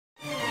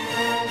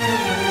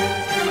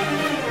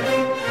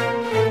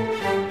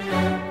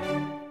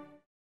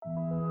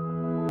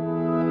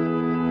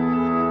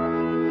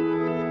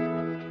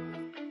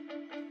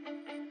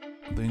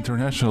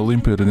International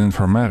Olympiad in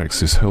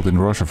Informatics is held in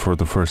Russia for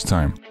the first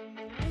time.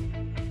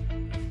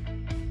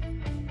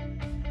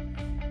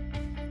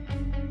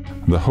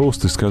 The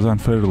host is Kazan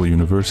Federal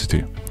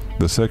University,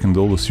 the second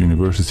oldest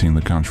university in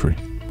the country.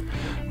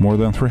 More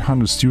than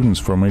 300 students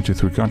from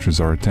 83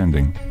 countries are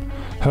attending.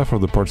 Half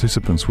of the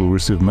participants will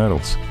receive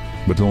medals,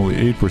 but only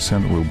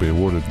 8% will be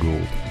awarded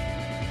gold.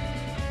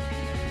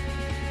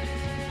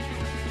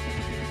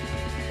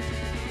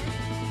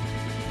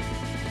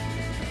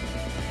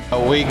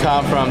 We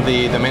come from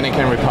the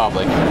Dominican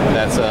Republic.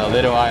 That's a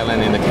little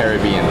island in the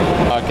Caribbean.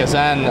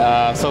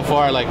 Kazan, so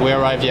far, we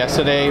arrived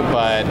yesterday,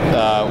 but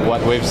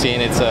what we've seen,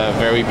 it's a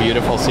very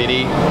beautiful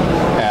city.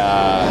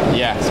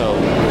 So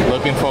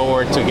looking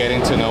forward to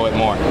getting to know it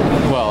more.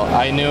 Well,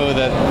 I knew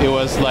that it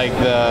was like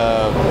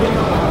the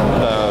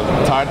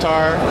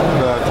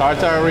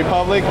Tartar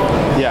Republic.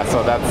 Yeah,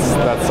 so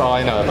that's all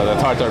I know about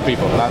the Tartar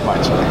people, not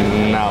much.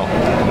 No,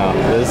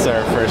 this is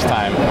our first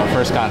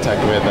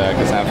contact with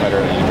Kazan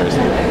Federal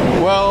University.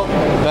 Well,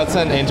 that's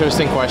an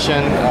interesting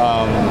question.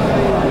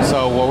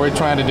 So what we're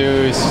trying to do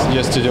is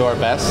just to do our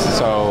best.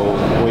 So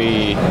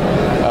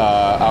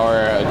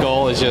our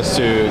goal is just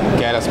to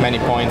get as many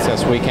points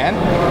as we can,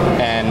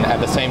 and at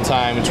the same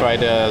time try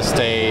to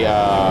stay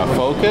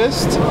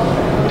focused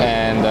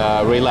and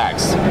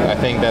relaxed. I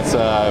think that's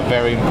a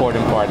very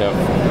important part of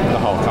the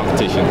whole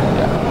competition.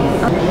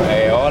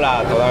 Yeah.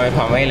 Hola a toda mi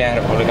familia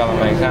en República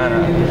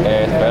Dominicana,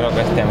 espero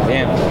que estén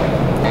bien.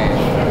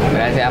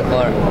 Gracias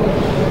por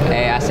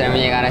hacerme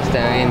llegar a este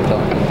evento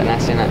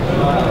internacional.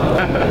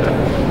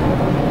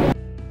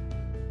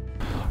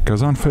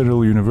 Kazan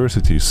Federal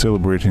University is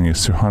celebrating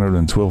its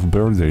 212th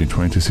birthday in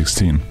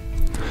 2016.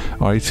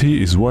 IT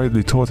is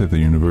widely taught at the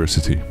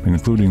university,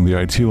 including the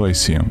IT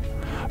Lyceum,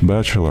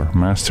 bachelor,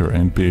 master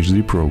and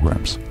PhD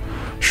programs,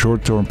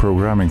 short-term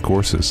programming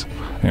courses,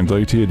 and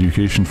IT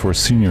education for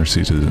senior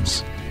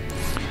citizens.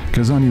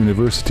 Kazan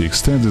University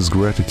extends its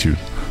gratitude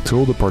to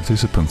all the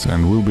participants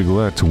and will be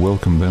glad to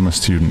welcome them as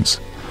students.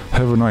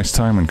 Have a nice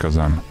time in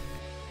Kazan.